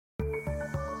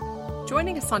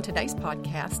Joining us on today's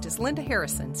podcast is Linda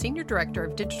Harrison, Senior Director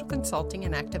of Digital Consulting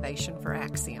and Activation for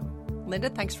Acxiom. Linda,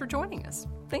 thanks for joining us.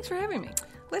 Thanks for having me.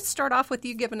 Let's start off with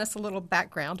you giving us a little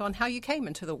background on how you came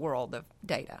into the world of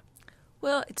data.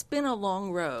 Well, it's been a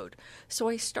long road. So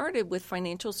I started with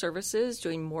financial services,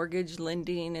 doing mortgage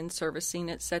lending and servicing,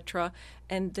 etc.,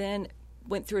 and then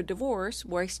went through a divorce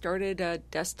where I started a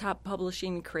desktop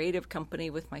publishing creative company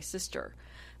with my sister.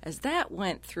 As that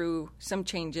went through some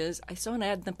changes, I saw an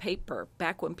ad in the paper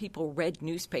back when people read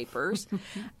newspapers,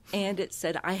 and it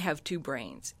said, "I have two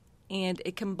brains." And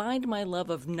it combined my love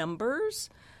of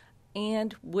numbers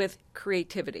and with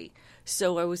creativity.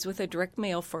 So I was with a direct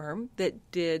mail firm that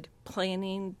did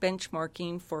planning,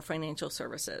 benchmarking for financial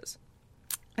services.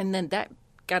 And then that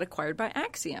got acquired by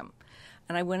Acxiom.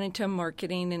 And I went into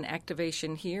marketing and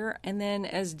activation here. And then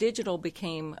as digital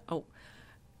became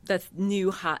the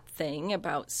new hot thing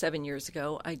about 7 years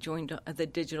ago, I joined the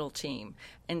digital team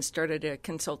and started a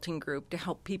consulting group to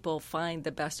help people find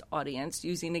the best audience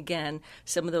using, again,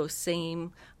 some of those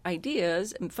same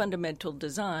ideas and fundamental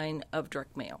design of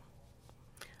direct mail.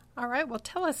 All right. Well,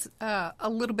 tell us a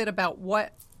little bit about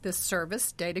what this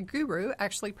service, Data Guru,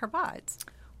 actually provides.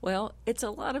 Well, it's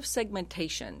a lot of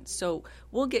segmentation. So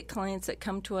we'll get clients that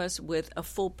come to us with a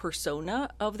full persona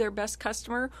of their best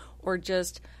customer, or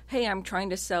just, hey, I'm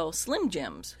trying to sell Slim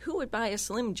Jims. Who would buy a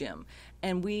Slim Jim?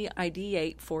 And we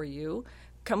ideate for you,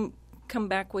 come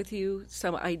back with you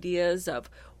some ideas of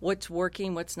what's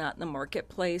working, what's not in the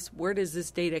marketplace, where does this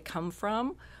data come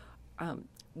from,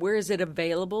 where is it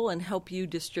available, and help you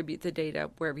distribute the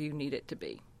data wherever you need it to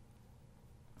be.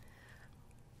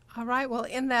 All right. Well,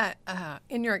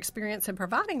 in your experience in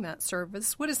providing that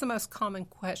service, what is the most common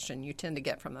question you tend to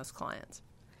get from those clients?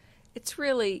 It's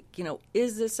really,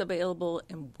 is this available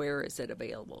and where is it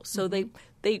available? So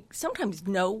they sometimes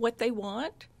know what they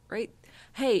want, right?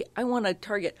 Hey, I want to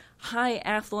target high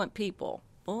affluent people.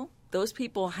 Well, those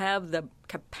people have the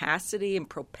capacity and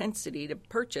propensity to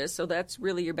purchase, so that's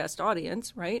really your best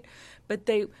audience, right? But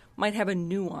they might have a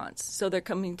nuance. So they're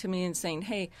coming to me and saying,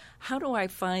 hey, how do I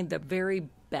find the very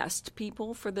best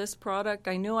people for this product?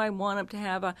 I know I want them to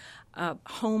have a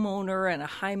homeowner and a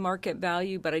high market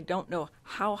value, but I don't know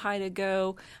how high to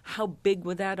go. How big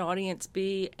would that audience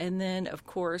be? And then, of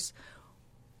course,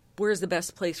 where's the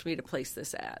best place for me to place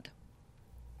this ad?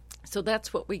 So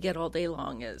that's what we get all day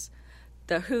long is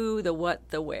the who, the what,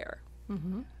 the where.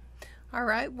 Mm-hmm. All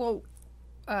right. Well,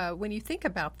 when you think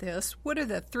about this, what are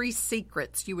the 3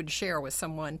 secrets you would share with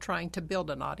someone trying to build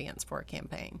an audience for a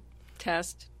campaign?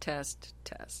 Test, test,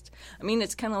 test. I mean,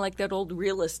 it's kind of like that old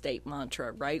real estate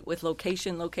mantra, right? With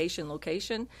location, location,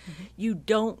 location. Mm-hmm. You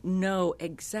don't know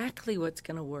exactly what's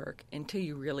going to work until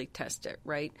you really test it,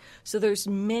 right? So there's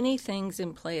many things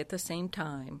in play at the same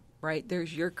time, right?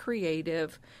 There's your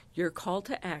creative, your call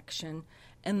to action,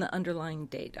 and the underlying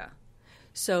data.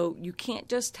 So you can't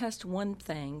just test one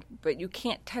thing, but you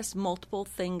can't test multiple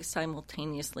things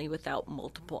simultaneously without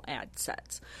multiple ad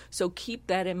sets. So keep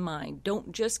that in mind.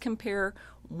 Don't just compare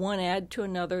one ad to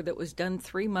another that was done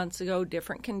 3 months ago,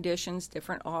 different conditions,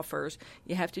 different offers.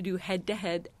 You have to do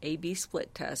head-to-head A/B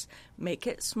split tests. Make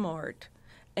it smart.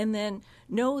 And then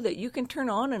know that you can turn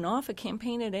on and off a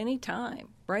campaign at any time,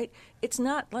 right? It's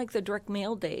not like the direct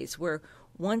mail days where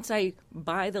once I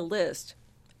buy the list,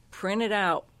 print it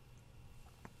out,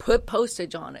 put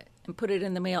postage on it, and put it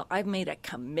in the mail, I've made a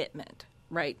commitment,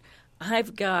 right?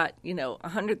 I've got,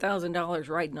 $100,000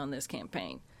 riding on this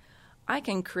campaign. I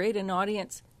can create an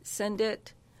audience, send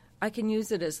it. I can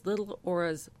use it as little or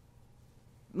as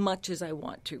much as I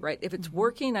want to, right? If it's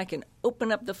working, I can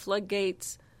open up the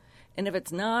floodgates. And if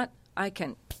it's not, I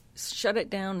can shut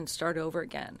it down and start over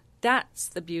again. That's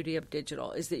the beauty of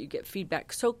digital, is that you get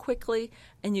feedback so quickly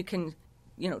and you can,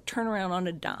 turn around on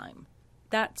a dime.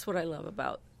 That's what I love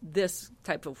about this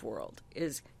type of world,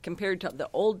 is compared to the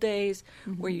old days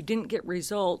where you didn't get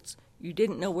results, you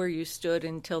didn't know where you stood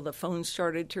until the phone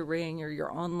started to ring or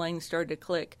your online started to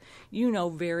click. You know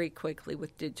very quickly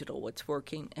with digital what's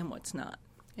working and what's not.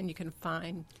 And you can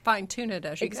fine-tune it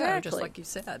as you go, just like you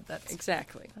said.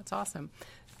 That's awesome.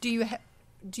 Do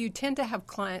you tend to have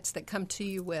clients that come to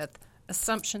you with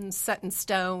assumptions set in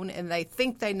stone and they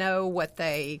think they know what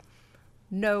they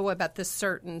know about this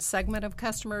certain segment of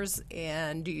customers,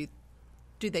 and do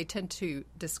they tend to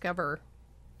discover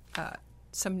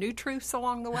some new truths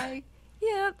along the way?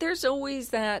 Yeah, there's always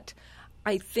that.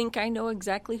 I think I know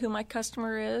exactly who my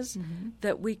customer is,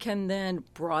 that we can then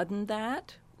broaden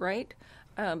that, right?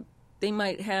 They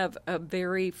might have a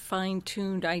very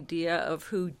fine-tuned idea of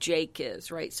who Jake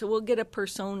is, right? So we'll get a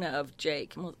persona of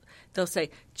Jake, and they'll say,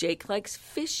 Jake likes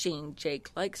fishing,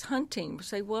 Jake likes hunting. We'll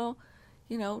say, well,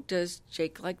 does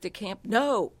Jake like to camp?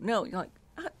 No. You're like,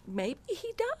 maybe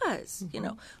he does.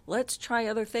 Let's try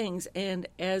other things. And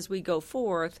as we go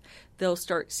forth, they'll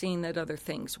start seeing that other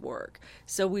things work.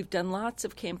 So we've done lots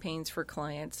of campaigns for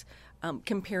clients,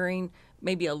 comparing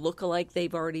maybe a lookalike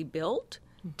they've already built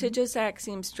to just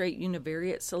Acxiom straight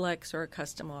univariate selects or a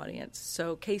custom audience.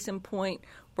 So case in point,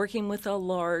 working with a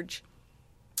large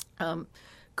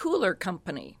cooler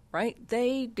company, right?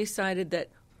 They decided that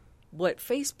what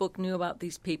Facebook knew about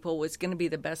these people was going to be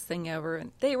the best thing ever,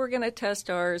 and they were going to test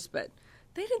ours, but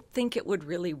they didn't think it would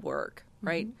really work,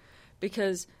 right?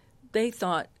 Because they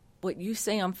thought what you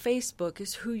say on Facebook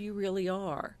is who you really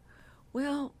are.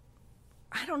 Well,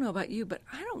 I don't know about you, but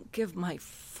I don't give my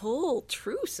full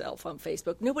true self on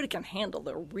Facebook. Nobody can handle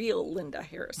the real Linda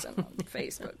Harrison on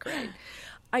Facebook, right?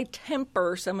 I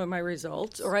temper some of my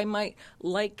results, or I might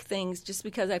like things just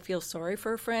because I feel sorry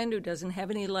for a friend who doesn't have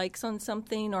any likes on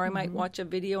something, or I might watch a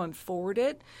video and forward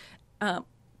it,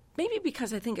 maybe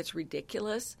because I think it's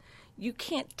ridiculous. You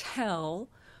can't tell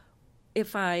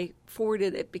if I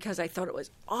forwarded it because I thought it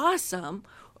was awesome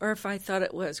or if I thought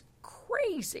it was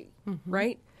crazy,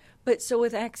 right? But so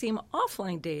with Acxiom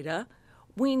offline data,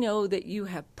 we know that you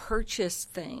have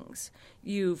purchased things,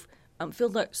 you've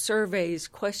filled out surveys,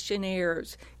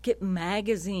 questionnaires, get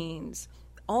magazines,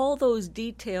 all those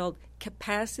detailed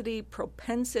capacity,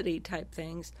 propensity type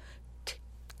things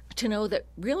to know that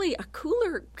really a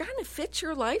cooler kind of fits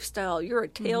your lifestyle. You're a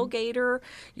tailgater,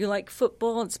 you like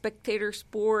football and spectator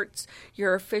sports,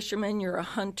 you're a fisherman, you're a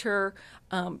hunter,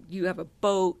 you have a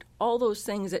boat, all those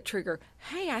things that trigger,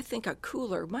 hey, I think a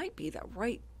cooler might be the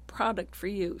right product for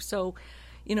you. So,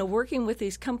 working with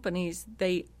these companies,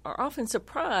 they are often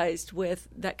surprised with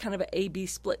that kind of an A/B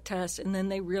split test, and then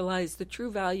they realize the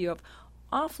true value of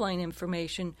offline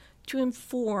information to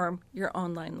inform your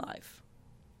online life.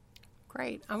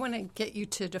 Great. I want to get you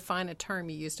to define a term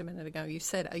you used a minute ago. You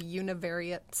said a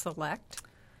univariate select.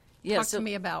 Talk to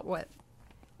me about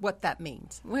what that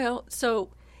means. Well, so,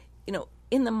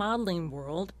 in the modeling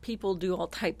world, people do all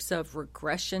types of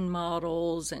regression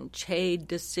models and Chade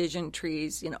decision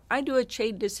trees. I do a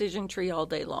Chade decision tree all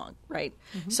day long, right?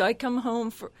 So I come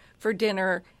home for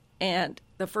dinner, and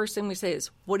the first thing we say is,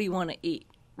 what do you want to eat,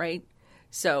 right?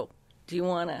 So do you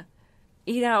want to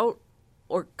eat out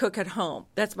or cook at home?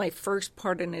 That's my first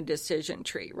part in a decision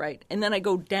tree, right? And then I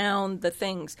go down the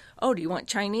things. Oh, do you want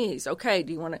Chinese? Okay,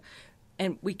 do you want to...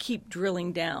 And we keep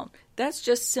drilling down. That's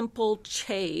just simple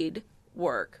Chade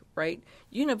work, right?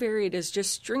 Univariate is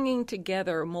just stringing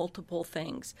together multiple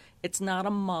things. It's not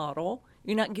a model.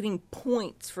 You're not getting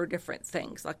points for different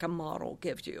things like a model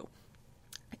gives you.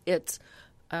 It's,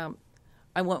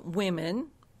 I want women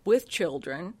with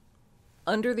children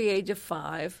under the age of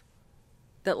 5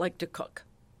 that like to cook.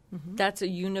 That's a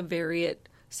univariate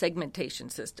segmentation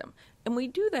system. And we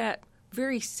do that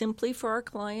very simply for our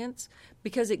clients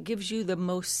because it gives you the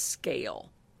most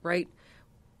scale, right?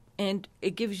 And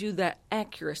it gives you that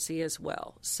accuracy as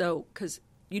well. So, because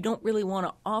you don't really want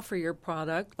to offer your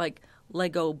product like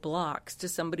Lego blocks to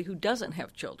somebody who doesn't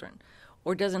have children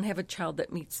or doesn't have a child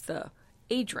that meets the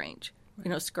age range.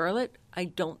 Right. Scarlett, I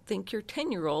don't think your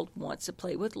 10-year-old wants to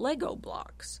play with Lego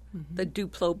blocks, the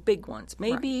Duplo big ones.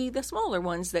 Maybe the smaller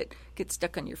ones that get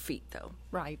stuck on your feet, though.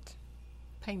 Right.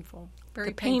 Painful. Very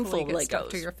the painful Legos. Stuck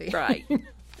to your feet. Right.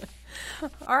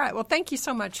 All right. Well, thank you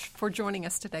so much for joining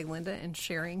us today, Linda, and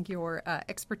sharing your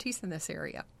expertise in this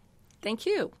area. Thank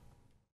you.